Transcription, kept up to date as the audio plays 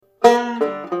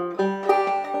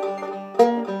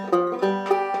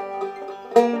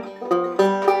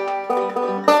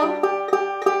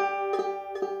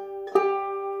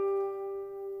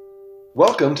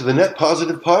Welcome to the Net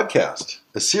Positive Podcast,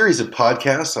 a series of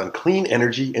podcasts on clean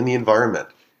energy and the environment.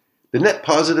 The Net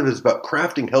Positive is about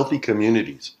crafting healthy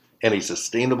communities and a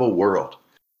sustainable world.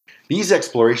 These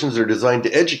explorations are designed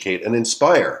to educate and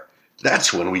inspire.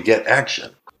 That's when we get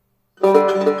action.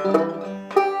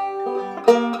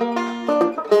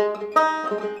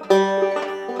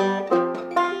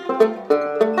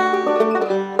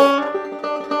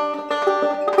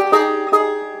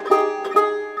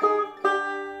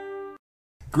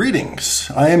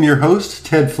 Greetings. I am your host,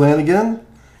 Ted Flanagan.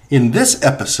 In this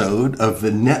episode of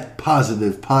the Net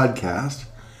Positive Podcast,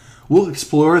 we'll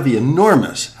explore the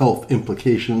enormous health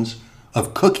implications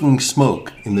of cooking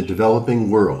smoke in the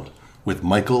developing world with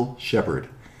Michael Shepard.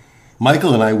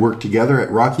 Michael and I worked together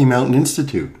at Rocky Mountain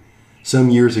Institute some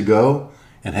years ago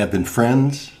and have been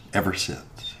friends ever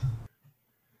since.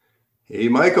 Hey,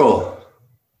 Michael.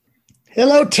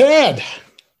 Hello, Ted.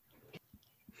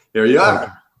 There you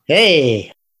are.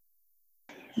 Hey.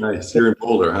 Nice. You're in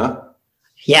Boulder, huh?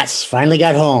 Yes, finally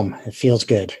got home. It feels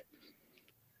good.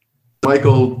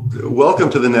 Michael, welcome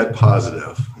to the Net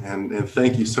Positive, and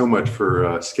thank you so much for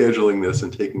scheduling this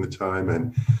and taking the time,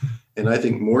 and I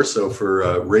think more so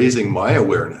for raising my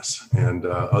awareness and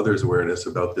others' awareness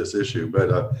about this issue.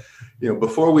 But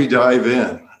before we dive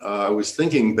in, I was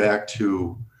thinking back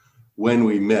to when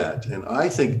we met, and I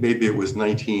think maybe it was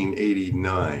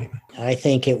 1989. I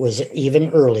think it was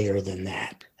even earlier than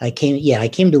that. I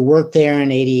came to work there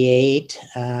in '88,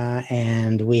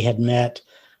 and we had met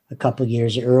a couple of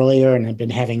years earlier and had been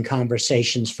having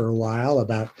conversations for a while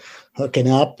about hooking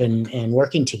up and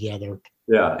working together.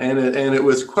 Yeah, and it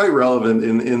was quite relevant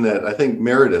in that I think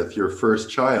Meredith, your first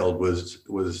child,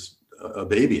 was a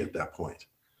baby at that point.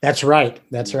 That's right.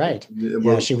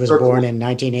 Yeah, she was born in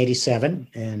 1987,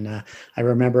 and I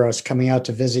remember us coming out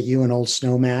to visit you in Old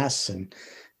Snowmass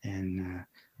and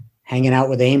hanging out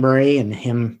with Amory and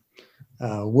him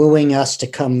wooing us to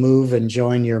come move and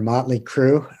join your motley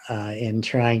crew in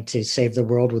trying to save the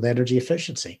world with energy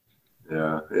efficiency.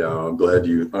 Yeah.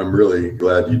 I'm really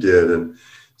glad you did. And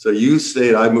so you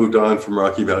stayed. I moved on from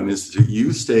Rocky Mountain Institute.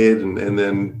 You stayed and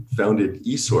then founded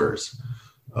eSource,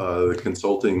 the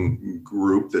consulting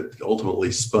group that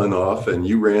ultimately spun off. And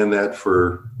you ran that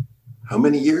for how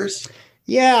many years?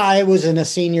 Yeah, I was in a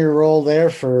senior role there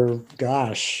for,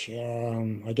 I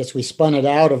guess we spun it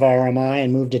out of RMI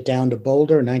and moved it down to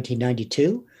Boulder in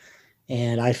 1992.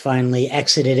 And I finally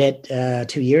exited it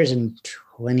 2 years in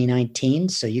 2019.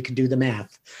 So you can do the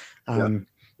math. And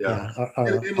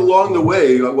along the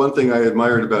way, one thing I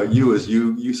admired about you is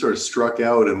you sort of struck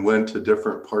out and went to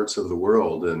different parts of the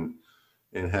world and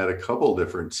had a couple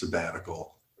different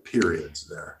sabbatical periods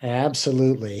there.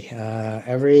 Absolutely.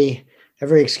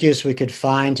 Every excuse we could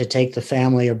find to take the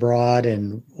family abroad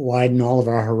and widen all of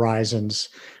our horizons,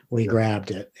 we grabbed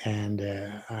it, and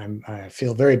I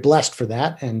feel very blessed for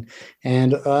that. And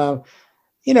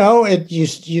it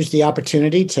used the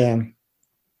opportunity to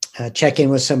check in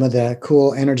with some of the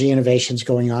cool energy innovations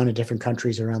going on in different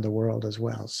countries around the world as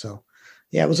well. So,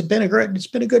 yeah, it's been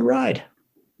a good ride.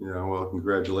 Yeah, well,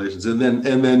 congratulations. And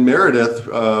then Meredith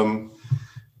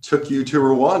took you to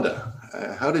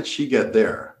Rwanda. How did she get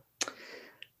there?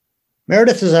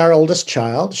 Meredith is our oldest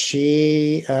child.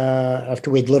 She,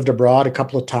 after we'd lived abroad a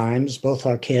couple of times, both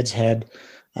our kids had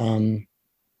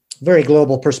very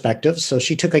global perspectives. So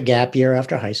she took a gap year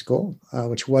after high school,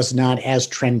 which was not as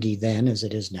trendy then as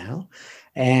it is now,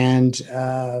 and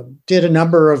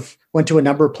went to a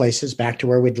number of places back to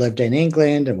where we'd lived in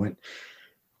England and went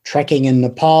trekking in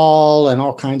Nepal and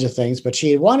all kinds of things. But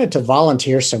she wanted to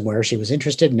volunteer somewhere. She was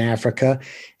interested in Africa,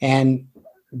 and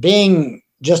being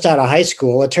just out of high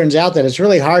school, it turns out that it's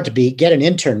really hard to get an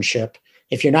internship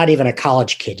if you're not even a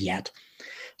college kid yet.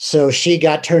 So she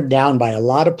got turned down by a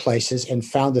lot of places and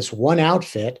found this one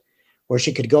outfit where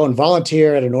she could go and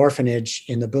volunteer at an orphanage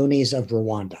in the boonies of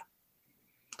Rwanda.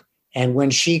 And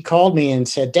when she called me and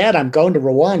said, "Dad, I'm going to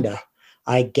Rwanda,"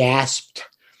 I gasped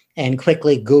and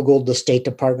quickly Googled the State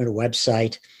Department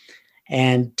website.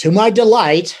 And to my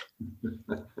delight,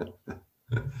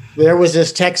 there was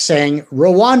this text saying,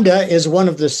 "Rwanda is one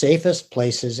of the safest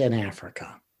places in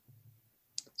Africa."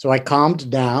 So I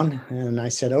calmed down and I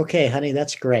said, "Okay, honey,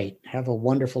 that's great. Have a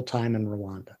wonderful time in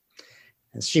Rwanda."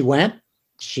 And she went.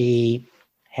 She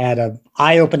had an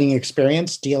eye-opening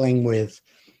experience dealing with,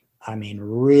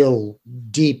 real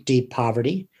deep, deep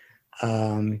poverty.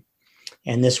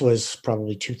 And this was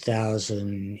probably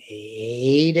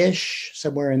 2008-ish,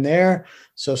 somewhere in there.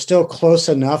 So still close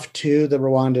enough to the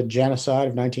Rwandan genocide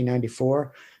of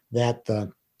 1994 that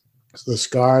the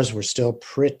scars were still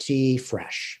pretty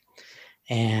fresh.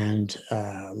 And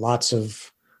lots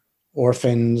of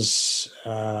orphans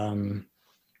that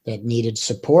needed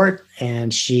support.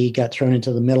 And she got thrown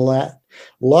into the middle of that,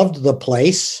 loved the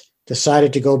place,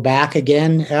 decided to go back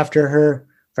again after her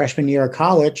freshman year of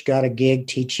college, got a gig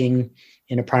teaching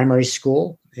in a primary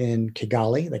school in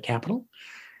Kigali, the capital.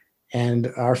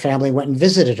 And our family went and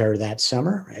visited her that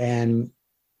summer, and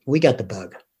we got the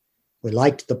bug. We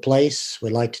liked the place. We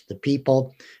liked the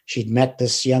people. She'd met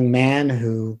this young man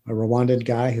a Rwandan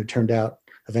guy who turned out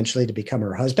eventually to become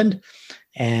her husband.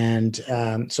 And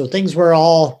so things were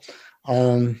all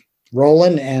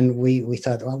rolling, and we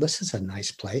thought, well, this is a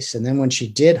nice place. And then when she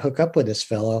did hook up with this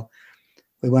fellow,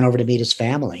 we went over to meet his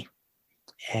family.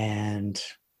 And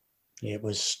it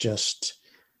was just,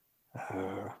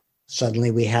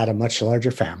 suddenly we had a much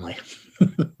larger family.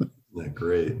 Isn't that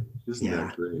great? Isn't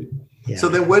that great? Yeah.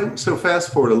 So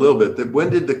fast forward a little bit,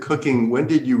 when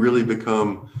did you really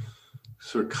become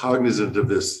sort of cognizant of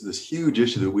this huge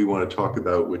issue that we want to talk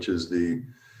about, which is the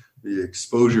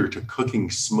exposure to cooking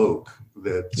smoke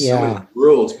that so many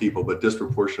world's people, but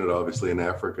disproportionate obviously in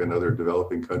Africa and other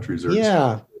developing countries are.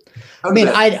 Yeah.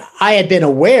 I had been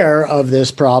aware of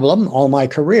this problem all my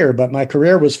career, but my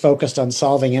career was focused on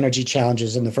solving energy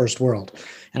challenges in the first world.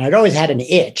 And I'd always had an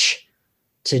itch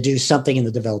to do something in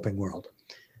the developing world.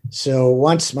 So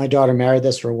once my daughter married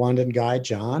this Rwandan guy,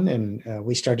 John, and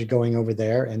we started going over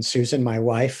there, and Susan, my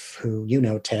wife, who you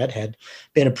know, Ted, had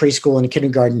been a preschool and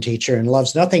kindergarten teacher and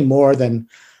loves nothing more than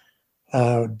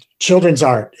children's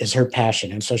art is her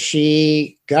passion. And so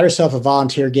she got herself a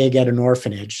volunteer gig at an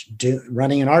orphanage,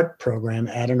 running an art program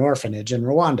at an orphanage in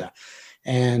Rwanda.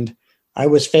 And I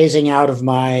was phasing out of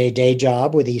my day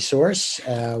job with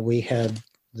eSource. We had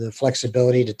the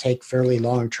flexibility to take fairly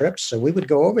long trips. So we would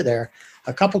go over there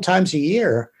a couple times a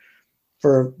year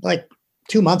for like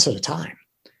 2 months at a time,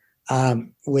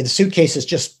 with suitcases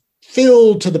just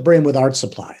filled to the brim with art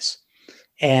supplies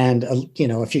and,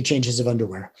 a few changes of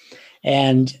underwear.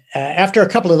 And after a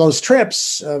couple of those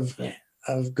trips of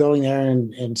going there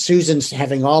and Susan's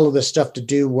having all of this stuff to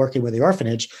do working with the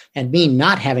orphanage and me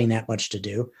not having that much to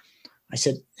do, I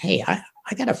said, hey, I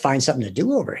got to find something to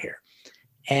do over here.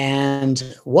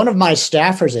 And one of my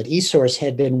staffers at eSource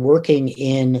had been working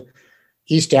in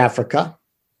East Africa,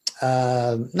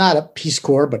 not a Peace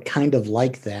Corps, but kind of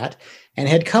like that, and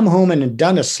had come home and had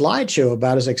done a slideshow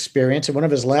about his experience. And one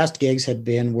of his last gigs had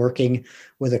been working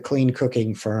with a clean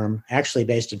cooking firm, actually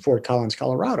based in Fort Collins,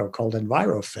 Colorado, called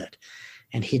EnviroFit.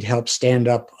 And he'd helped stand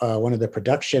up one of the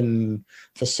production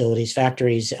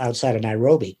factories outside of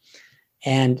Nairobi.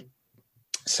 And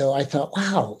so I thought,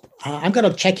 wow, I'm going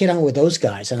to check in with those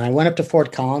guys. And I went up to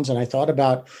Fort Collins and I thought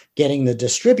about getting the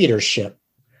distributorship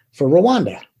for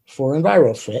Rwanda, for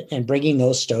EnviroFit, and bringing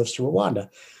those stoves to Rwanda.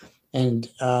 And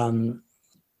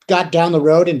got down the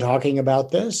road in talking about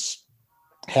this,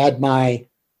 had my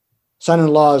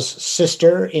son-in-law's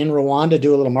sister in Rwanda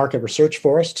do a little market research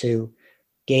for us to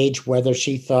gauge whether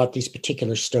she thought these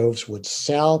particular stoves would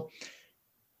sell.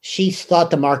 She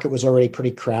thought the market was already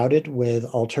pretty crowded with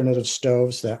alternative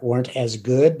stoves that weren't as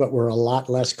good, but were a lot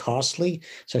less costly.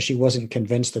 So she wasn't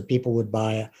convinced that people would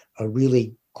buy a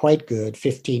really quite good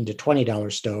 $15 to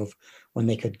 $20 stove when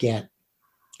they could get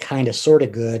kind of sort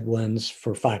of good ones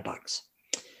for $5.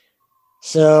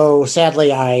 So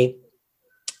sadly, I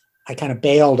kind of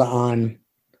bailed on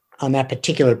that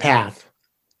particular path.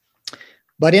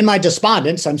 But in my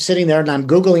despondence, I'm sitting there and I'm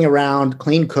Googling around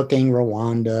clean cooking,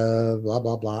 Rwanda, blah,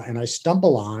 blah, blah. And I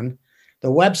stumble on the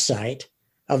website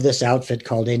of this outfit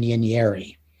called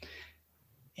Inyenyeri.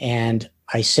 And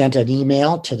I sent an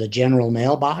email to the general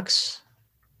mailbox.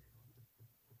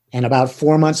 And about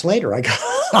 4 months later, I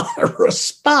got a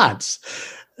response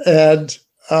and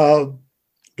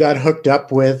got hooked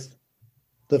up with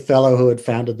the fellow who had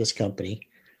founded this company,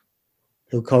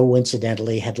 who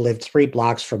coincidentally had lived 3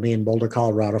 blocks from me in Boulder,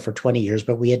 Colorado for 20 years,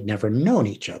 but we had never known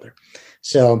each other.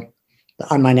 So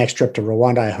on my next trip to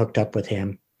Rwanda, I hooked up with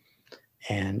him.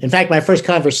 And in fact, my first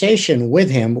conversation with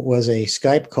him was a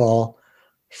Skype call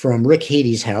from Rick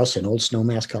Heady's house in Old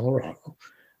Snowmass, Colorado,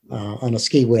 on a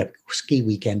ski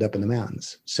weekend up in the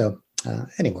mountains. So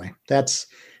anyway, that's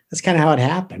kind of how it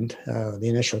happened, the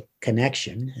initial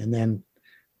connection. And then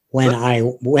when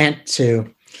I went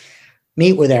to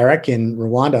meet with Eric in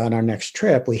Rwanda on our next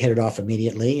trip, we hit it off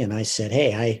immediately. And I said,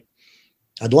 hey,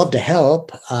 I'd love to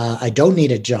help. I don't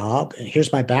need a job.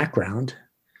 Here's my background.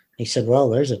 He said, well,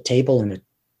 there's a table and a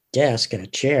desk and a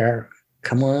chair.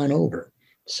 Come on over.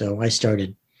 So I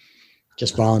started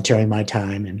just volunteering my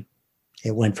time, and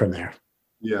it went from there.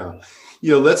 Yeah.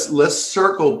 Let's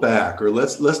circle back, or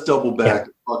let's double back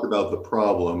and talk about the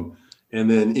problem. And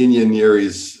then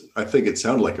Inyanieri's, I think it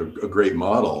sounded like a great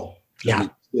model. Yeah.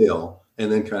 Scale,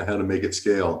 and then kind of how to make it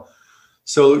scale.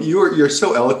 So you're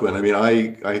so eloquent. I mean,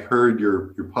 I heard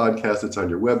your podcast. It's on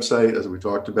your website, as we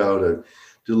talked about. I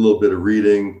did a little bit of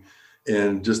reading,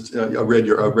 and just I read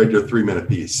your 3-minute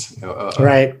piece.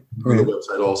 Right. On the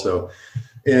website also.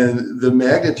 And the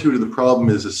magnitude of the problem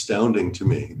is astounding to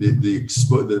me.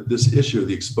 This issue,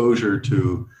 the exposure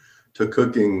to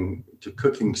cooking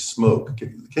smoke.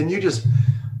 Can you just?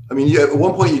 I mean, at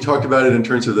one point you talked about it in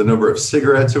terms of the number of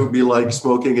cigarettes it would be like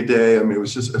smoking a day. I mean,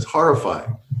 it's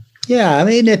horrifying. Yeah, I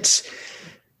mean, it's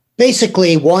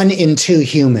basically 1 in 2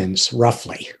 humans,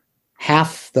 roughly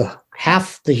half the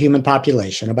human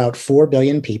population, about 4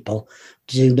 billion people,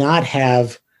 do not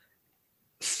have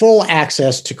full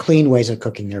access to clean ways of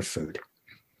cooking their food.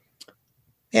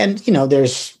 And,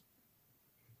 that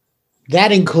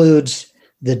includes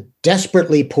the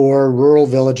desperately poor rural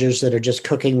villagers that are just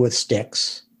cooking with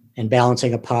sticks and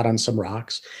balancing a pot on some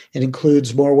rocks. It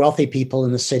includes more wealthy people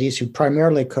in the cities who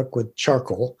primarily cook with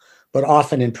charcoal, but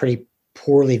often in pretty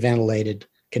poorly ventilated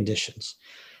conditions.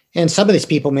 And some of these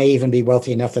people may even be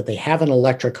wealthy enough that they have an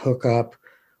electric hookup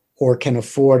or can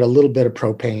afford a little bit of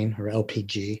propane or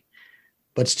LPG,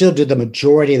 but still do the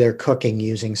majority of their cooking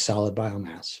using solid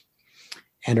biomass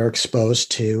and are exposed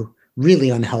to really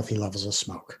unhealthy levels of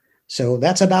smoke. So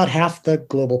that's about half the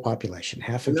global population.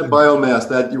 Half of the biomass,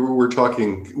 that we're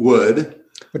talking wood.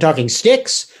 We're talking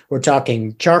sticks. We're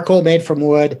talking charcoal made from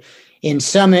wood. In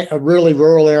some really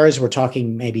rural areas, we're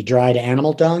talking maybe dried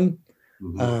animal dung.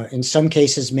 Mm-hmm. In some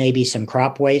cases, maybe some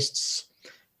crop wastes.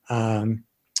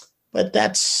 But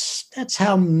that's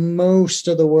how most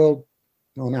of the world,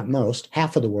 well, not most,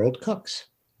 half of the world cooks.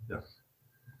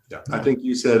 Yeah. I think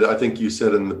you said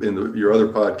in your other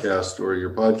podcast or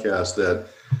your podcast that,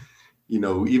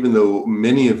 even though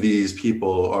many of these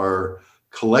people are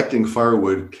collecting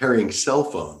firewood, carrying cell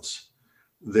phones,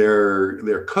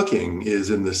 their cooking is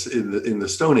in the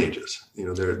Stone Ages.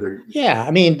 Yeah,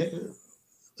 I mean,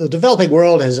 the developing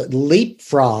world has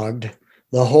leapfrogged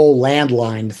the whole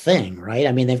landline thing, right?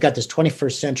 I mean, they've got this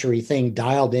 21st century thing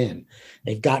dialed in.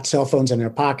 They've got cell phones in their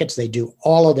pockets. They do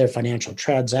all of their financial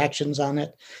transactions on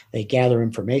it. They gather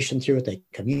information through it. They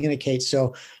communicate.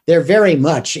 So they're very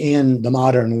much in the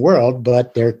modern world,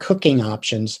 but their cooking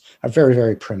options are very,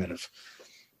 very primitive.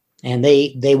 And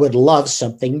they would love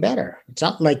something better. It's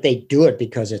not like they do it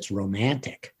because it's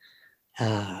romantic.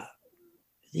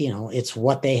 It's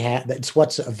what they have. It's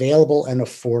what's available and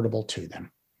affordable to them.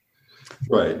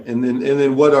 Right. And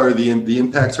then what are the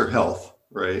impacts or health,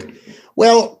 right?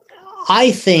 Well,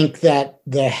 I think that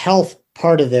the health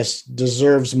part of this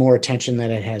deserves more attention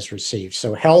than it has received.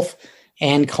 So health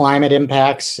and climate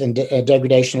impacts and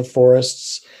degradation of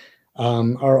forests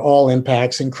are all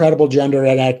impacts, incredible gender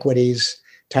inequities,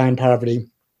 time poverty.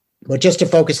 But just to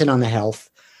focus in on the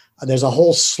health, there's a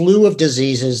whole slew of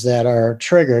diseases that are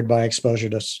triggered by exposure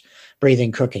to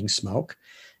breathing cooking smoke.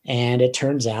 And it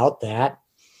turns out that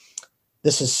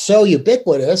this is so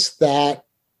ubiquitous that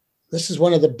this is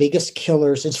one of the biggest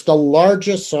killers. It's the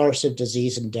largest source of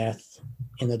disease and death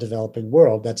in the developing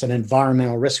world. That's an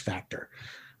environmental risk factor.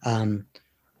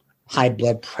 High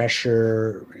blood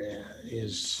pressure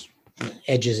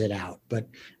edges it out. But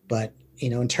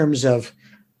in terms of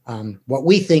what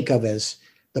we think of as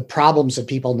the problems that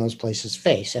people in those places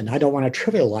face, and I don't want to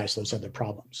trivialize those other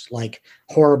problems, like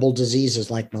horrible diseases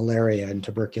like malaria and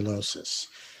tuberculosis,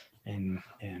 and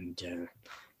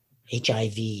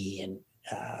HIV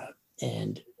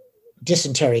and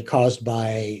dysentery caused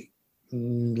by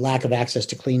lack of access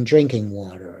to clean drinking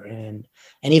water and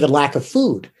even lack of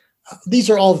food. These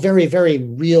are all very, very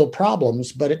real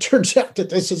problems, but it turns out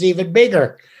that this is even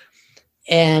bigger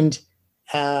and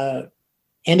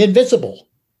invisible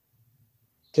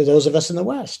to those of us in the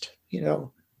West.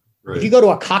 Right. If you go to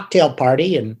a cocktail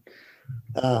party in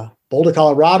Boulder,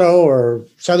 Colorado, or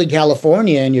Southern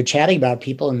California, and you're chatting about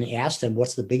people and you ask them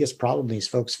what's the biggest problem these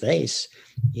folks face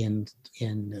in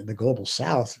the global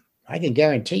South, I can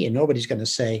guarantee you nobody's going to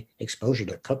say exposure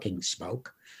to cooking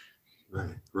smoke.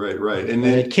 Right. And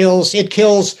then it kills.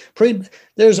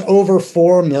 There's over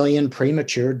 4 million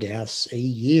premature deaths a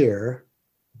year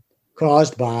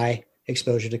caused by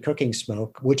exposure to cooking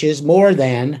smoke, which is more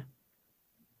than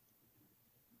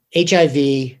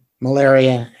HIV,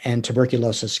 malaria, and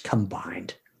tuberculosis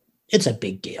combined. It's a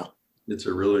big deal. It's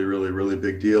a really, really, really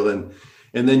big deal. And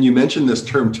then you mentioned this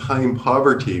term time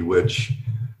poverty, which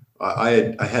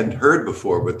I hadn't heard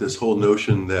before, but this whole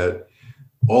notion that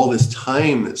all this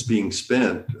time that's being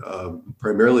spent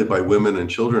primarily by women and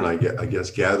children, I guess,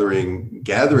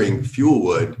 gathering fuel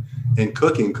wood and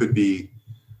cooking could be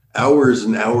hours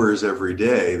and hours every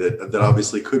day that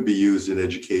obviously could be used in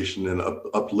education and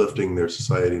uplifting their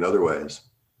society in other ways.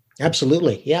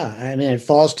 Absolutely. Yeah. I mean, it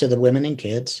falls to the women and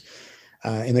kids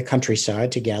in the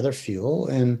countryside to gather fuel.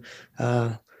 And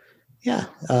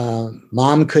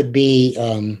mom could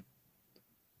be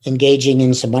engaging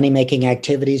in some money-making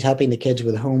activities, helping the kids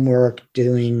with homework,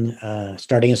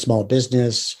 starting a small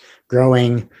business,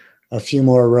 growing a few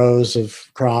more rows of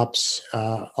crops,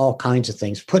 all kinds of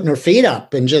things, putting her feet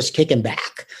up and just kicking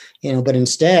back, but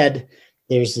instead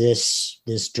there's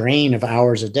this drain of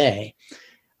hours a day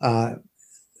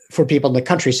for people in the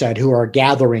countryside who are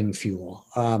gathering fuel.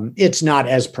 It's not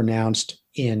as pronounced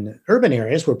in urban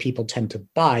areas where people tend to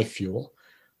buy fuel.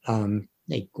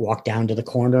 They walk down to the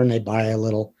corner and they buy a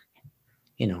little,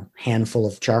 handful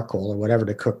of charcoal or whatever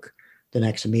to cook the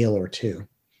next meal or two.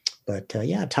 But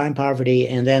time poverty,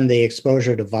 and then the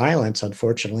exposure to violence,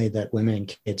 unfortunately, that women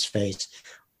and kids face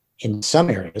in some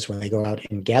areas when they go out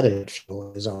and gather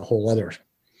fuel is a whole other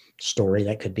story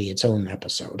that could be its own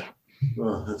episode.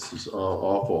 Oh, this is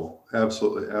awful.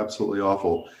 Absolutely, absolutely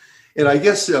awful. And I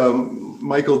guess,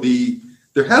 Michael,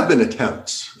 there have been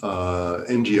attempts.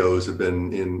 NGOs have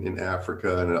been in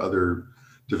Africa and other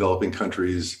developing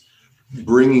countries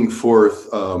bringing forth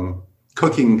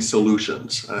cooking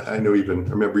solutions. I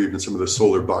remember some of the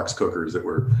solar box cookers that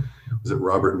was it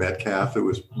Robert Metcalf that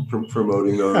was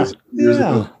promoting those years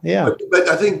ago? Yeah. But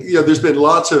I think, there's been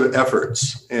lots of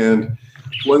efforts. And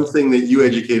one thing that you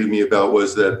educated me about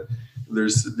was that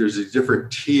there's these different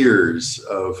tiers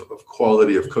of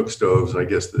quality of cook stoves. And I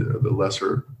guess the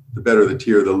better the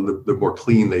tier, the more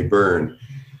clean they burn.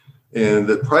 And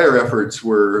the prior efforts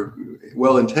were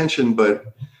well-intentioned, but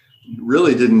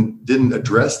really didn't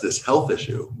address this health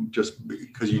issue, just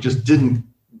because you just didn't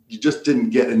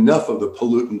get enough of the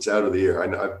pollutants out of the air.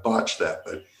 I botched that,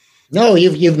 but no,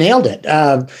 you've nailed it.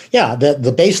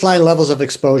 The baseline levels of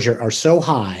exposure are so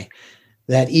high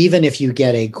that even if you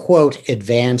get a quote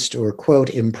advanced or quote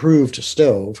improved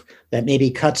stove that maybe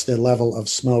cuts the level of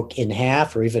smoke in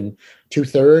half or even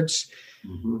 2/3,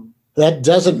 that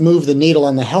doesn't move the needle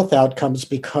on the health outcomes,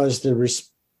 because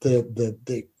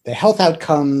the health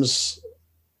outcomes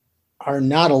are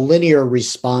not a linear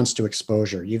response to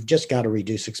exposure. You've just got to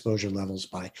reduce exposure levels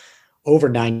by over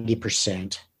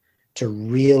 90% to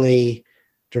really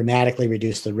dramatically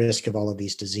reduce the risk of all of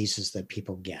these diseases that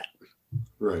people get.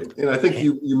 Right. And I think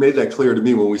you made that clear to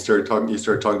me when you started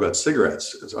talking about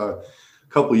cigarettes. A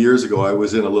couple of years ago, I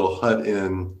was in a little hut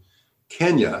in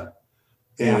Kenya,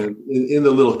 and in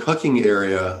the little cooking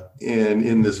area, and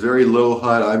in this very low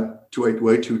hut, I'm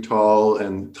way too tall,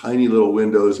 and tiny little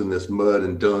windows in this mud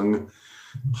and dung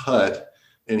hut.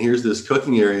 And here's this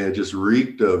cooking area just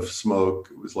reeked of smoke.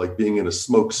 It was like being in a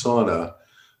smoke sauna.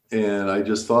 And I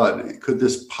just thought, could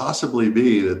this possibly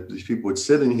be that these people would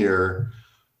sit in here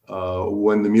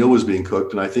when the meal was being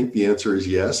cooked? And I think the answer is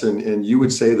yes. And you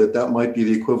would say that might be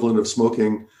the equivalent of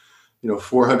smoking,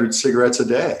 400 cigarettes a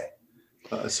day.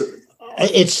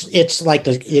 It's like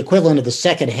the equivalent of the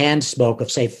secondhand smoke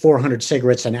of, say, 400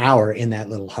 cigarettes an hour in that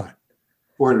little hut.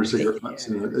 400 cigarettes.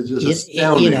 It's just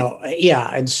astounding.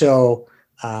 And so,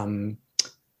 and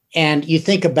you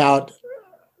think about,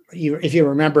 if you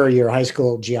remember your high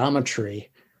school geometry,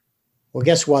 well,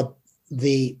 guess what?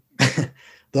 The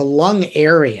lung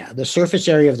area, the surface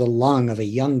area of the lung of a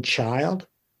young child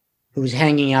who's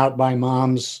hanging out by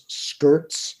mom's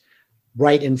skirts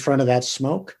right in front of that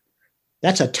smoke,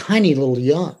 that's a tiny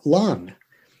little lung.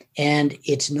 And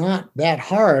it's not that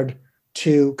hard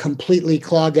to completely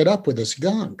clog it up with this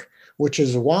gunk, which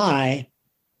is why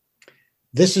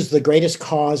this is the greatest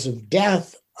cause of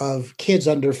death of kids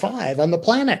under 5 on the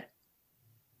planet.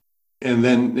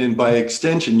 And by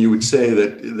extension, you would say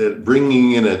that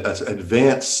bringing in an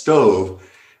advanced stove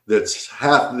that's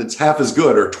half as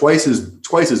good or twice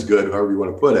as good, however you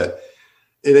want to put it,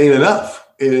 it ain't enough.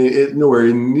 It nowhere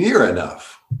near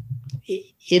enough.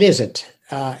 It isn't.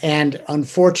 And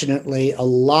unfortunately,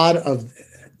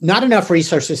 not enough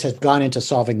resources have gone into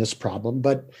solving this problem,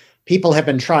 but people have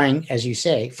been trying, as you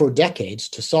say, for decades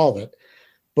to solve it.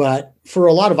 But for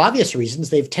a lot of obvious reasons,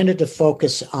 they've tended to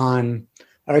focus on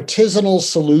artisanal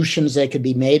solutions that could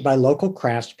be made by local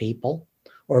craftspeople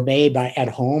or made at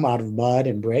home out of mud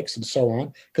and bricks and so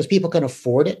on, because people can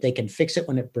afford it. They can fix it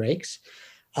when it breaks.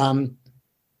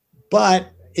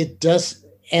 But it does,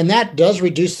 and that does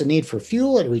reduce the need for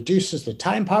fuel. It reduces the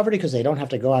time poverty because they don't have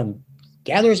to go out and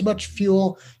gather as much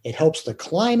fuel. It helps the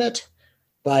climate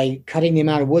by cutting the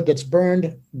amount of wood that's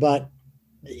burned. But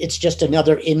it's just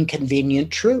another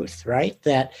inconvenient truth, right?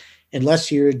 That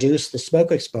unless you reduce the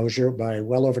smoke exposure by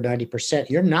well over 90%,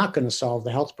 you're not going to solve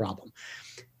the health problem.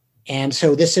 And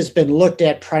so this has been looked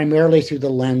at primarily through the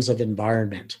lens of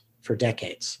environment for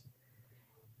decades.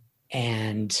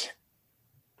 And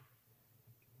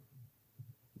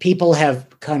people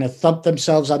have kind of thumped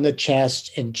themselves on the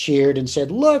chest and cheered and said,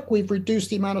 look, we've reduced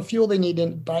the amount of fuel they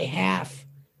need by half.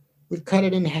 We've cut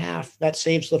it in half. That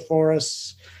saves the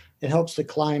forests. It helps the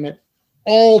climate.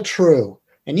 All true.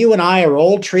 And you and I are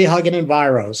old tree-hugging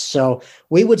enviros, so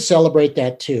we would celebrate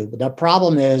that too. But the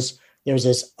problem is there's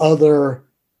this other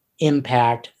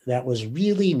impact that was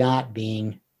really not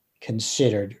being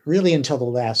considered really until the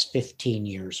last 15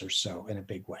 years or so in a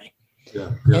big way.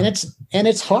 Yeah. And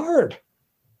it's hard.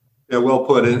 Yeah, well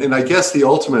put. And I guess the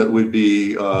ultimate would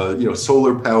be,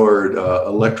 solar-powered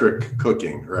electric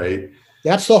cooking, right?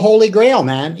 That's the holy grail,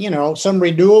 man. Some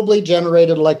renewably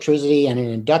generated electricity and an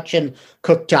induction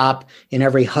cooktop in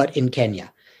every hut in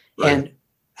Kenya. Right. And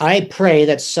I pray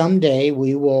that someday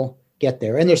we will get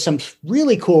there. And there's some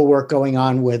really cool work going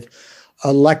on with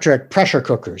electric pressure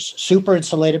cookers, super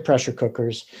insulated pressure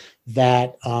cookers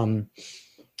that can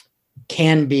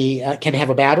have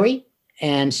a battery.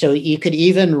 And so you could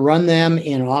even run them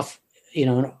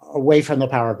away from the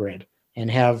power grid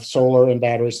and have solar and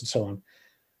batteries and so on.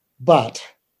 But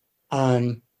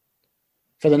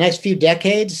for the next few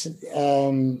decades,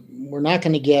 we're not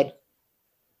going to get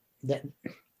that.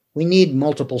 We need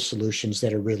multiple solutions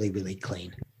that are really, really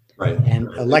clean. Right. And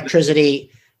electricity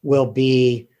will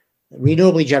be,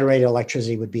 renewably generated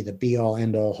electricity would be the be all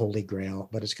end all holy grail,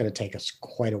 but it's going to take us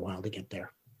quite a while to get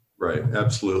there. Right,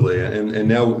 absolutely. And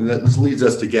now that leads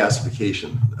us to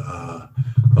gasification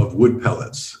of wood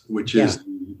pellets, which is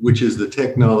the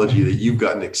technology that you've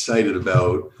gotten excited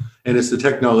about. And it's the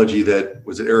technology that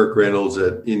was Eric Reynolds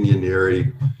at Indian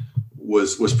Dairy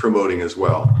was promoting as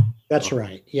well. That's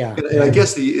right. Yeah. And I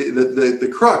guess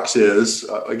the crux is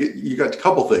you got a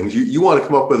couple things. You want to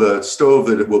come up with a stove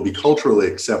that will be culturally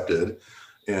accepted,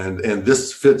 and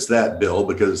this fits that bill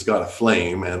because it's got a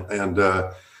flame,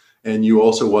 and you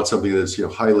also want something that's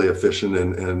highly efficient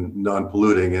and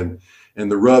non-polluting.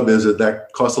 And the rub is that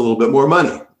costs a little bit more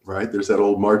money, right? There's that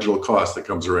old marginal cost that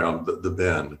comes around the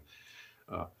bend.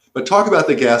 But talk about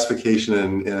the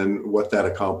gasification and what that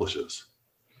accomplishes.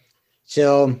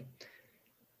 So,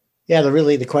 yeah,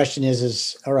 the question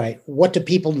is, all right, what do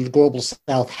people in the global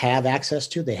South have access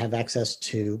to? They have access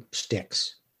to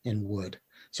sticks and wood.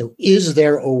 So is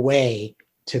there a way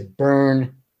to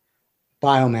burn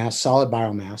biomass, solid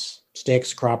biomass,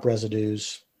 sticks, crop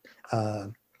residues,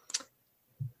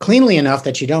 cleanly enough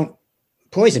that you don't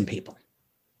poison people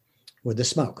with the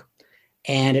smoke?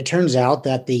 And it turns out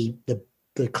that the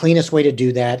cleanest way to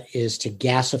do that is to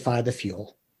gasify the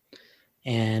fuel.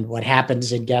 And what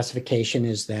happens in gasification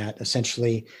is that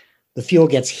essentially the fuel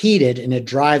gets heated and it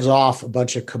drives off a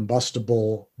bunch of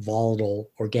combustible, volatile,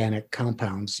 organic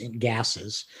compounds in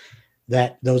gases,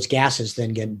 that those gases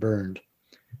then get burned.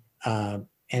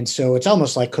 And so it's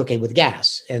almost like cooking with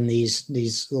gas. And these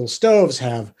little stoves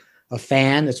have a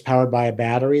fan that's powered by a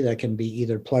battery that can be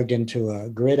either plugged into a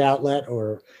grid outlet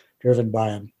or driven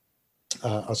by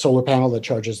a solar panel that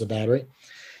charges the battery.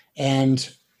 And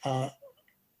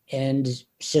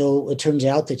so it turns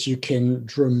out that you can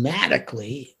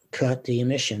dramatically cut the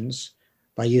emissions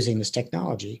by using this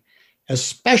technology,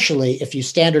 especially if you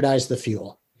standardize the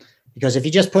fuel. Because if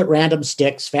you just put random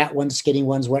sticks, fat ones, skinny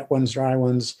ones, wet ones, dry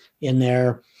ones in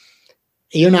there,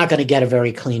 you're not going to get a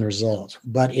very clean result.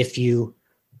 But if you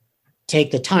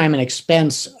take the time and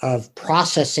expense of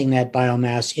processing that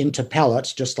biomass into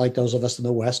pellets, just like those of us in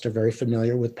the West are very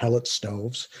familiar with pellet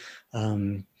stoves,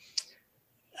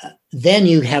 then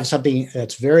you have something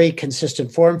that's very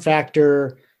consistent form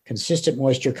factor, consistent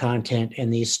moisture content,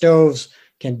 and these stoves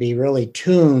can be really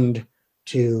tuned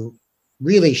to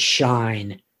really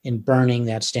shine in burning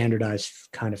that standardized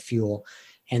kind of fuel.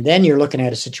 And then you're looking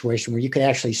at a situation where you could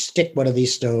actually stick one of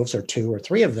these stoves or two or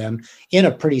three of them in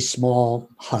a pretty small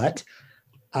hut,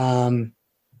 even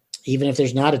if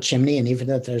there's not a chimney and even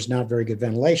if there's not very good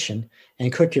ventilation,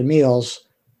 and cook your meals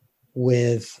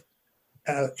with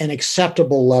an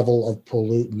acceptable level of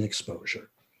pollutant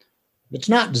exposure. It's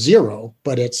not zero,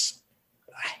 but it's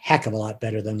a heck of a lot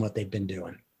better than what they've been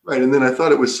doing. Right, and then I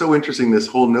thought it was so interesting, this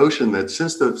whole notion that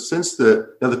since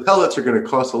the pellets are going to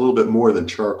cost a little bit more than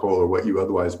charcoal or what you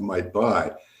otherwise might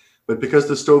buy, but because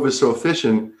the stove is so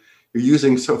efficient, you're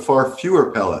using so far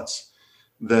fewer pellets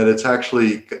that it's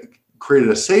actually created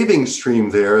a savings stream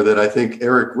there that I think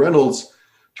Eric Reynolds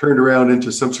turned around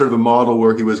into some sort of a model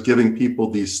where he was giving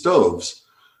people these stoves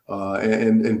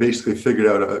and basically figured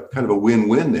out a kind of a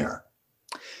win-win there.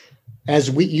 As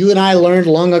you and I learned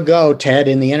long ago, Ted,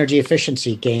 in the energy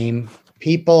efficiency game,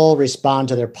 people respond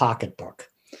to their pocketbook.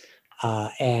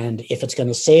 And if it's going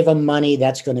to save them money,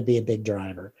 that's going to be a big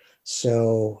driver.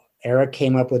 So Eric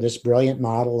came up with this brilliant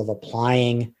model of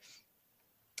applying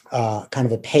kind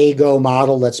of a pay-go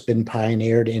model that's been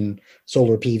pioneered in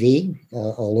solar PV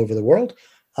all over the world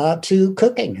to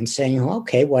cooking and saying,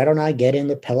 okay, why don't I get in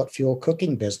the pellet fuel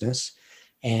cooking business?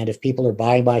 And if people are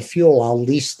buying my fuel, I'll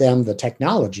lease them the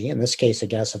technology, in this case, a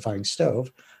gasifying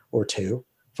stove or two,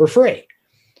 for free.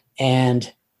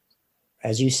 And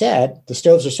as you said, the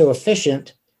stoves are so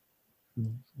efficient,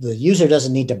 the user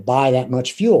doesn't need to buy that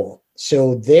much fuel.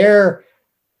 So they're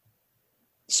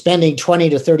spending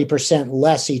 20 to 30%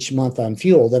 less each month on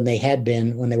fuel than they had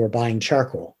been when they were buying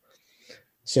charcoal.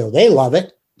 So they love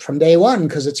it from day one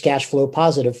because it's cash flow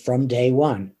positive from day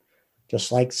one. Just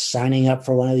like signing up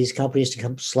for one of these companies to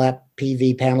come slap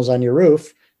PV panels on your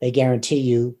roof, they guarantee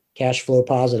you cash flow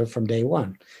positive from day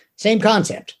one. Same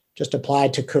concept, just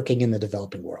applied to cooking in the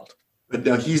developing world. But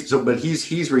now he's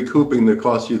recouping the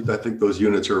cost. I think those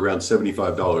units are around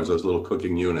 $75. Those little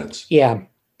cooking units. Yeah.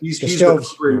 He's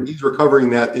recovering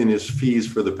that in his fees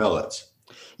for the pellets.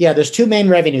 Yeah, there's two main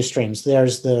revenue streams.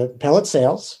 There's the pellet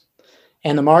sales,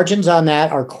 and the margins on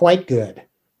that are quite good.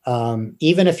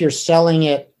 Even if you're selling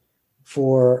it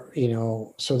for,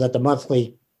 so that the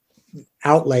monthly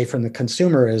outlay from the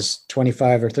consumer is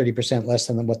 25 or 30% less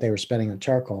than what they were spending on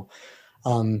charcoal.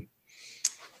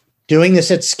 Doing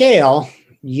this at scale,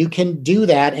 you can do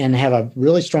that and have a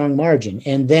really strong margin.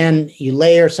 And then you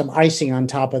layer some icing on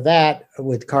top of that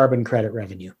with carbon credit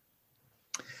revenue.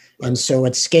 And so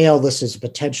at scale, this is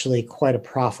potentially quite a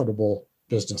profitable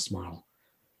business model.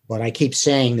 But I keep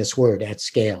saying this word, at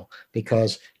scale,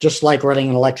 because just like running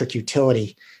an electric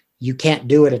utility, you can't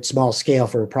do it at small scale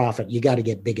for a profit. You got to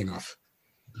get big enough.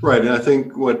 Right. And I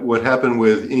think what happened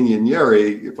with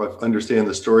Inyanyeri, if I understand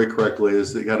the story correctly,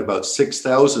 is they got about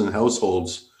 6,000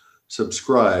 households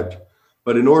subscribed.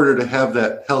 But in order to have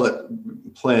that pellet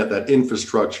plant, that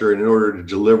infrastructure, and in order to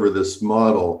deliver this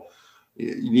model,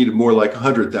 you needed more like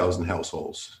 100,000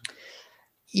 households.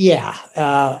 Yeah.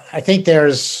 I think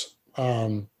there's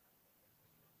a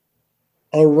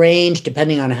range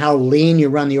depending on how lean you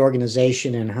run the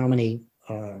organization and how many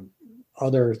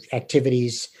other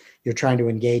activities you're trying to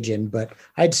engage in. But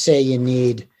I'd say you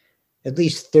need at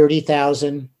least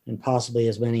 30,000 and possibly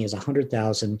as many as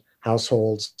 100,000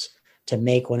 households to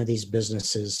make one of these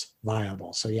businesses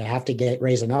viable. So you have to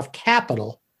raise enough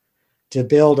capital to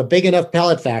build a big enough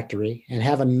pellet factory and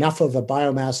have enough of a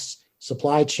biomass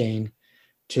supply chain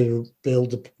to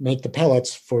make the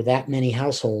pellets for that many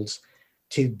households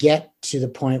to get to the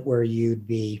point where you'd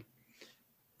be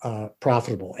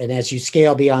profitable. And as you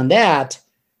scale beyond that,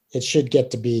 it should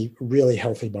get to be really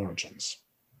healthy margins.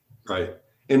 Right.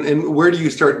 And where do you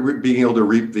start being able to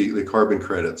reap the carbon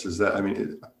credits? Is that,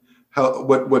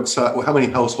 how many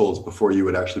households before you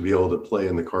would actually be able to play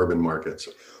in the carbon markets?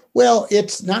 Well,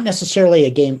 it's not necessarily a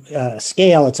game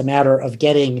scale. It's a matter of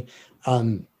getting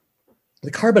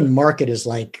the carbon market is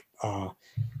like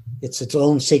it's its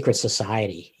own secret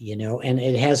society, and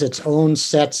it has its own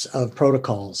sets of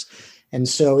protocols. And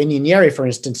so Inyanyeri, for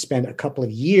instance, spent a couple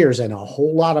of years and a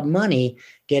whole lot of money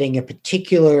getting a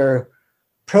particular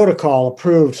protocol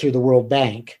approved through the World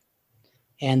Bank.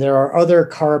 And there are other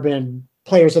carbon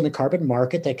players in the carbon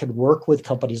market that could work with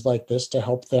companies like this to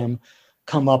help them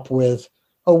come up with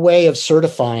a way of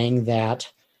certifying that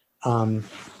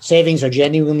savings are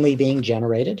genuinely being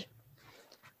generated,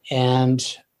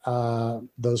 and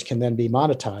those can then be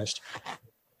monetized.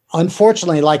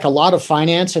 Unfortunately, like a lot of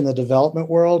finance in the development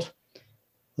world,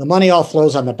 the money all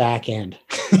flows on the back end.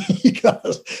 You got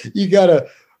to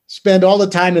spend all the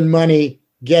time and money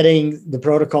getting the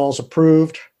protocols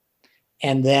approved,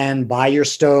 and then buy your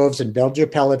stoves and build your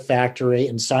pellet factory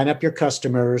and sign up your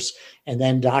customers, and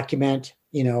then document,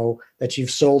 that you've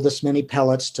sold this many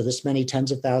pellets to this many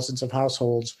tens of thousands of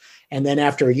households. And then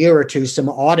after a year or two, some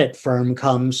audit firm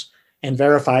comes and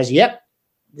verifies, yep,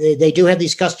 they do have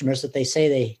these customers that they say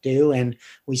they do. And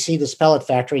we see this pellet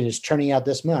factory and it's turning out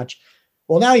this much.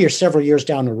 Well, now you're several years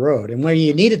down the road, and where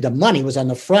you needed the money was on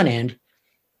the front end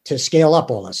to scale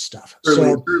up all this stuff. It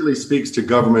certainly speaks to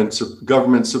government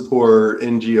support,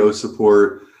 NGO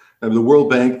support. And the World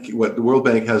Bank, the World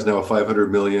Bank has now a $500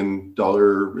 million,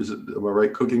 am I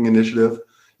right, cooking initiative?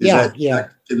 Yeah.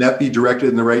 Can that be directed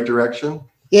in the right direction?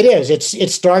 It is.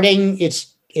 It's starting.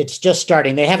 It's just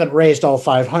starting. They haven't raised all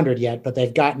 500 yet, but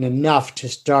they've gotten enough to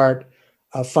start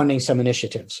funding some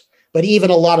initiatives. But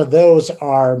even a lot of those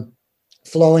are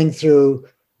flowing through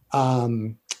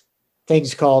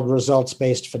things called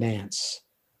results-based finance,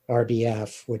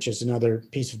 RBF, which is another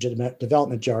piece of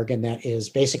development jargon that is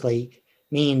basically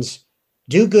means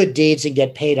do good deeds and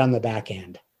get paid on the back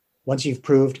end once you've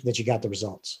proved that you got the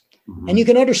results. Mm-hmm. And you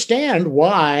can understand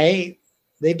why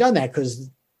they've done that, because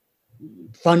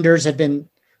funders have been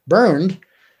burned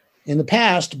in the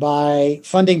past by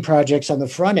funding projects on the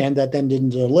front end that then didn't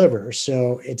deliver.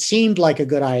 So it seemed like a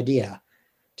good idea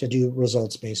to do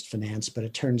results-based finance, but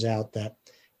it turns out that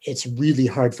it's really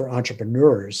hard for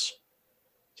entrepreneurs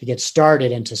to get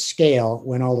started and to scale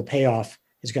when all the payoff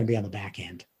is going to be on the back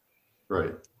end.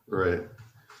 Right.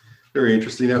 Very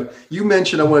interesting. Now, you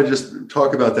mentioned, I want to just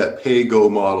talk about that pay-go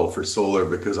model for solar,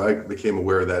 because I became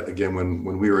aware of that again when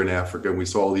we were in Africa and we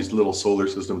saw all these little solar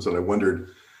systems, and I wondered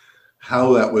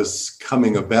how that was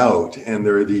coming about. And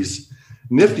there are these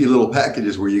nifty little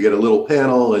packages where you get a little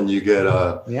panel and you get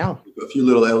a few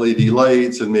little LED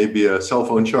lights and maybe a cell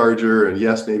phone charger, and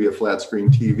yes, maybe a flat screen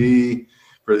TV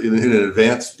in an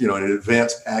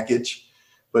advanced package.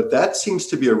 But that seems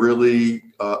to be a really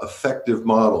effective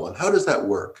model. And how does that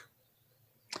work?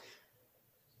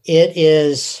 It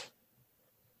is,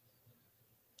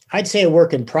 I'd say, a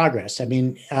work in progress. I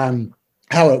mean,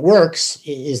 how it works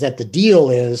is that the deal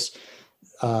is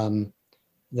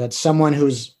that someone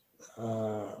who's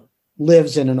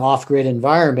lives in an off-grid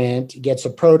environment gets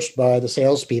approached by the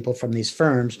salespeople from these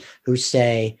firms who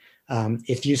say,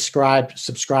 if you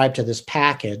subscribe to this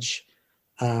package,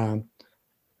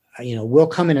 we'll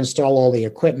come and install all the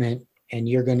equipment, and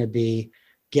you're going to be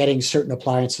getting certain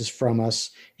appliances from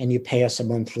us, and you pay us a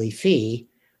monthly fee.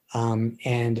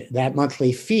 And that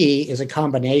monthly fee is a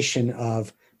combination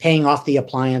of paying off the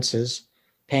appliances,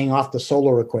 paying off the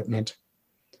solar equipment,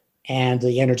 and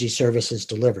the energy services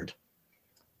delivered.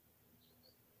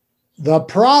 The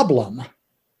problem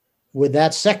with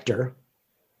that sector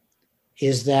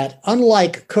is that,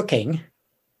 unlike cooking,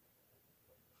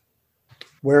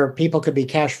 where people could be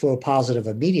cash flow positive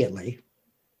immediately,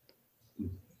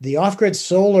 the off-grid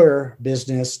solar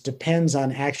business depends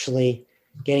on actually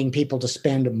getting people to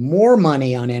spend more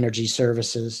money on energy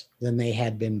services than they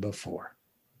had been before.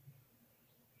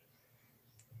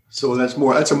 So that's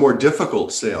a more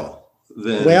difficult sale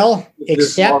than. Well,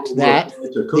 except that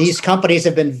these companies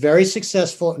have been very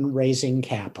successful in raising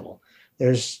capital.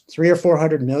 There's $300 or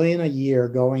 $400 million a year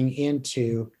going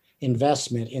into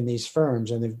investment in these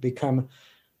firms, and they've become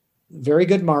very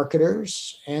good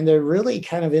marketers, and they're really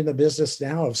kind of in the business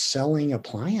now of selling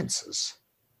appliances.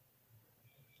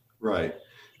 Right.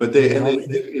 But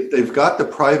if they've got the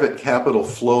private capital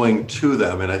flowing to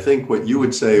them, and I think what you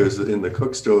would say is that in the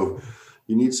cook stove,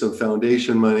 you need some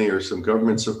foundation money or some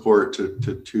government support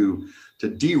to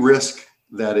de-risk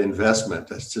that investment,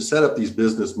 to set up these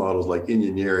business models like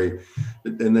Inyanyeri,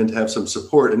 and then to have some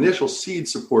support, initial seed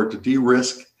support to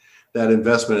de-risk that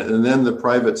investment, and then the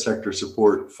private sector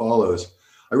support follows.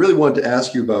 I really want to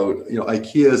ask you about,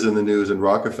 IKEA is in the news and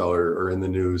Rockefeller are in the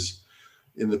news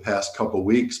in the past couple of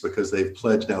weeks because they've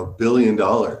pledged now $1 billion. I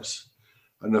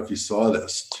don't know if you saw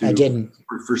this. I didn't.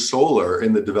 For solar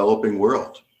in the developing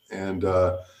world, and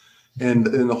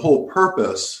the whole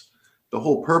purpose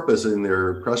in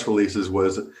their press releases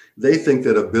was they think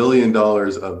that $1 billion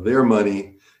of their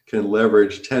money can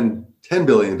leverage $10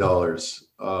 billion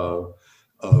of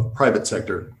private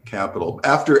sector capital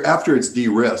after it's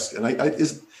de-risked. And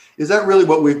is that really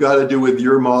what we've got to do with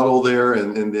your model there?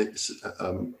 And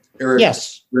Eric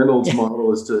Reynolds'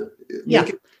 model is to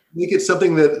make it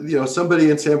something that somebody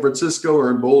in San Francisco or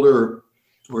in Boulder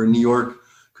or in New York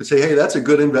could say, hey, that's a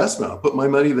good investment. I'll put my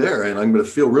money there, and I'm going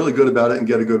to feel really good about it and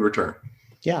get a good return.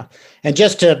 Yeah, and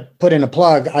just to put in a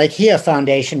plug, IKEA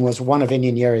Foundation was one of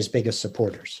Inyanyeri's biggest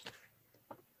supporters.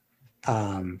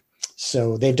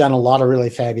 So they've done a lot of really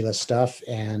fabulous stuff,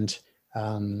 and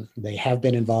they have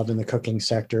been involved in the cooking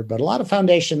sector. But a lot of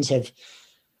foundations have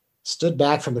stood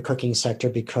back from the cooking sector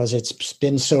because it's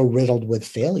been so riddled with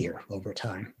failure over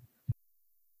time.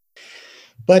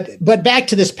 But back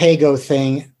to this pay-go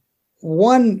thing,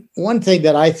 one thing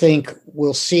that I think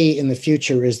we'll see in the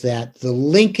future is that the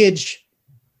linkage,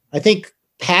 I think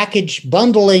package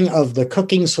bundling of the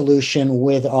cooking solution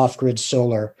with off-grid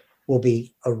solar will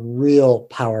be a real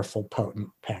powerful, potent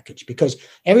package, because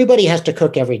everybody has to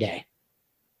cook every day.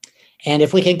 And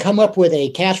if we can come up with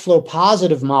a cash flow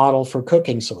positive model for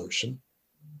cooking solution,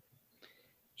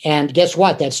 and guess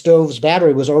what? That stove's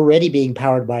battery was already being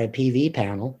powered by a PV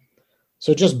panel.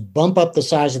 So just bump up the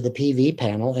size of the PV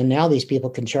panel, and now these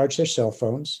people can charge their cell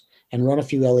phones and run a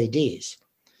few LEDs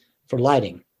for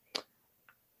lighting.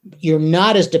 You're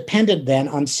not as dependent then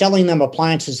on selling them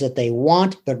appliances that they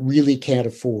want but really can't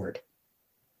afford.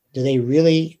 They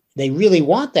really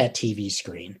want that TV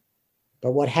screen.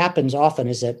 But what happens often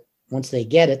is that once they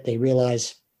get it, they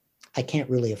realize I can't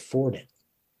really afford it.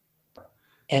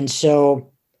 And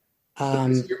so,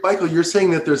 Michael, you're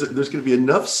saying that there's going to be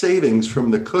enough savings from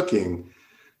the cooking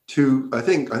to, I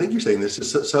think you're saying this, to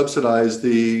subsidize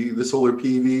the solar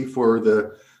PV for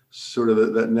the sort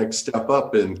of that next step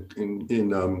up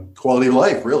in quality of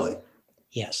life, really.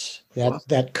 Yes,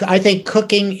 that I think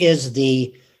cooking is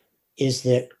the is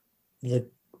it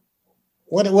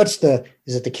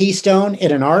the keystone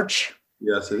in an arch?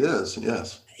 Yes, it is.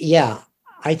 Yes. Yeah,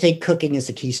 I think cooking is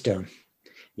the keystone,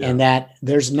 and that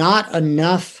there's not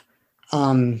enough.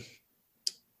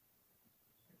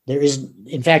 There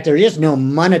is no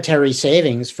monetary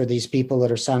savings for these people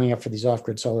that are signing up for these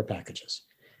off-grid solar packages.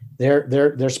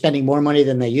 They're spending more money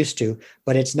than they used to,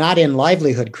 but it's not in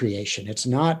livelihood creation. It's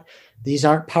not. These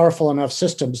aren't powerful enough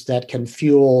systems that can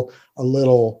fuel a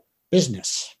little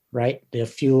business, right? They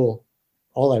fuel.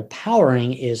 All they're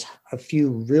powering is a few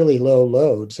really low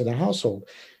loads in a household.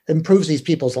 It improves these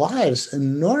people's lives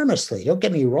enormously. Don't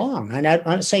get me wrong. I'm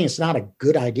not saying it's not a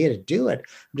good idea to do it.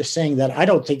 I'm just saying that I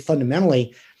don't think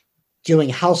fundamentally doing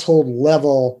household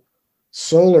level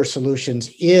solar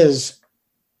solutions is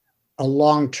a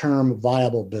long-term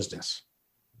viable business.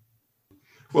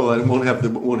 Well, it won't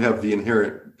have the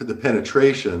inherent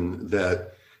penetration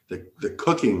that the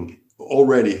cooking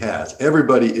already has.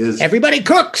 Everybody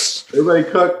cooks,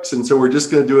 and so we're just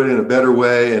going to do it in a better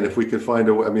way. And if we can find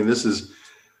a way, I mean, this is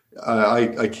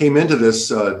I came into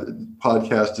this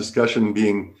podcast discussion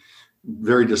being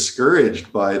very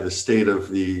discouraged by the state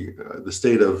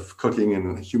of cooking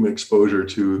and human exposure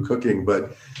to cooking.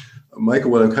 But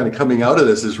Michael, what I'm kind of coming out of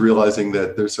this is realizing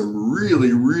that there's some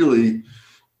really, really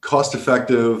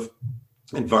cost-effective,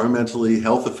 environmentally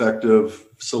health-effective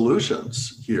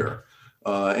solutions here.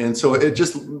 And so it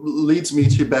just leads me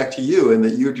back to you, and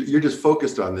that you're just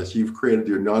focused on this. You've created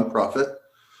your nonprofit,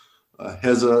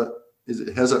 HEZA. Is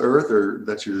it HEZA Earth, or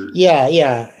that's your? Yeah,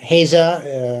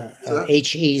 HEZA,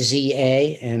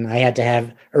 HEZA, and I had to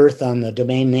have Earth on the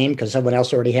domain name because someone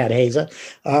else already had HEZA,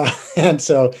 and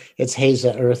so it's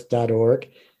hezaearth.org,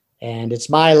 and it's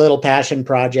my little passion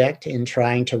project in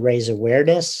trying to raise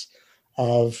awareness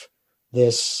of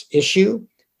this issue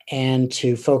and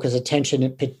to focus attention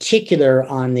in particular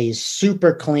on these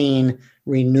super clean,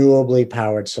 renewably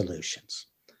powered solutions.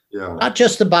 Yeah. Not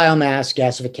just the biomass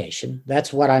gasification.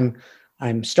 That's what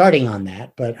I'm starting on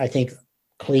that, but I think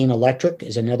clean electric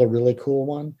is another really cool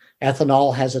one.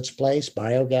 Ethanol has its place,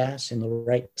 biogas in the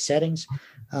right settings.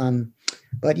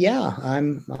 But yeah,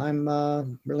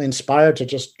 I'm really inspired to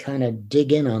just kind of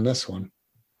dig in on this one.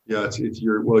 Yeah, it's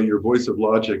your voice of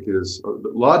logic is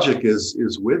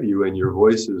with you, and your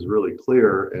voice is really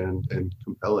clear and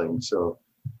compelling. So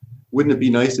wouldn't it be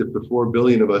nice if the 4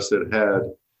 billion of us that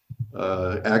had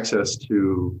access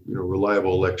to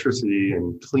reliable electricity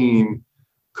and clean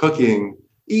cooking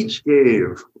each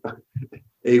gave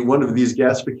one of these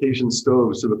gasification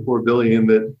stoves to the 4 billion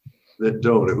that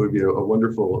don't? It would be a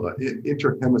wonderful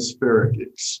interhemispheric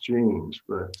exchange.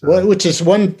 But which is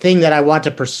one thing that I want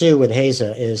to pursue with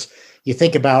HEZA is you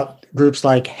think about groups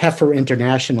like Heifer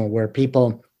International, where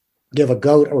people give a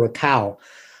goat or a cow.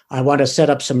 I want to set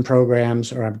up some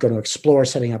programs, or I'm going to explore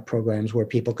setting up programs where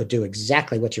people could do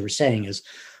exactly what you were saying, is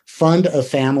fund a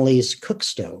family's cook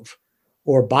stove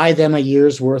or buy them a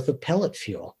year's worth of pellet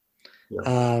fuel,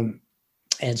 and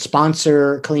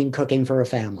sponsor clean cooking for a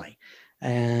family.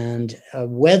 And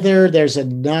whether there's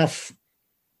enough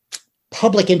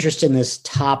public interest in this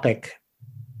topic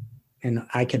and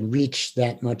I can reach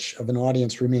that much of an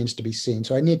audience remains to be seen.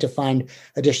 So I need to find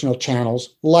additional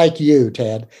channels like you,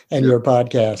 Ted, and your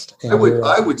podcast. And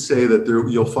I would say that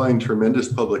you'll find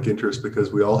tremendous public interest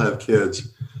because we all have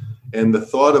kids. And the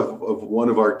thought of one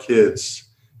of our kids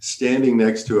standing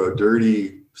next to a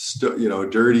dirty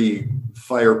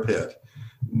fire pit,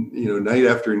 night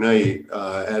after night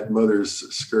at mother's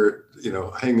skirt,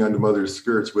 hanging onto mother's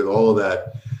skirts with all of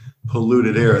that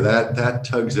polluted air, that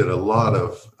tugs at a lot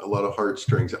of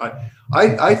heartstrings.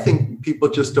 I think people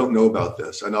just don't know about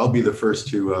this, and I'll be the first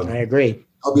to. I agree.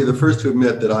 I'll be the first to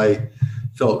admit that I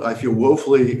feel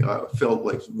woefully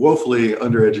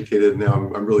undereducated. Now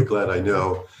I'm really glad I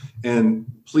know. And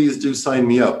please do sign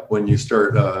me up when you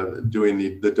start doing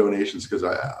the donations, because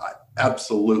I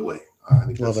absolutely I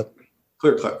think that's a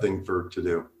clear-cut thing to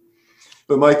do.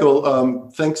 But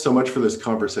Michael, thanks so much for this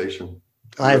conversation.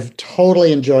 I've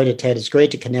totally enjoyed it, Ted. It's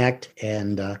great to connect,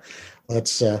 and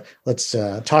let's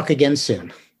talk again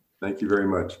soon. Thank you very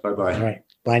much. Bye-bye. All right.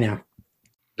 Bye now.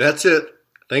 That's it.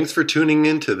 Thanks for tuning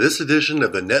in to this edition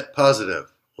of The Net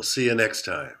Positive. We'll see you next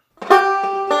time.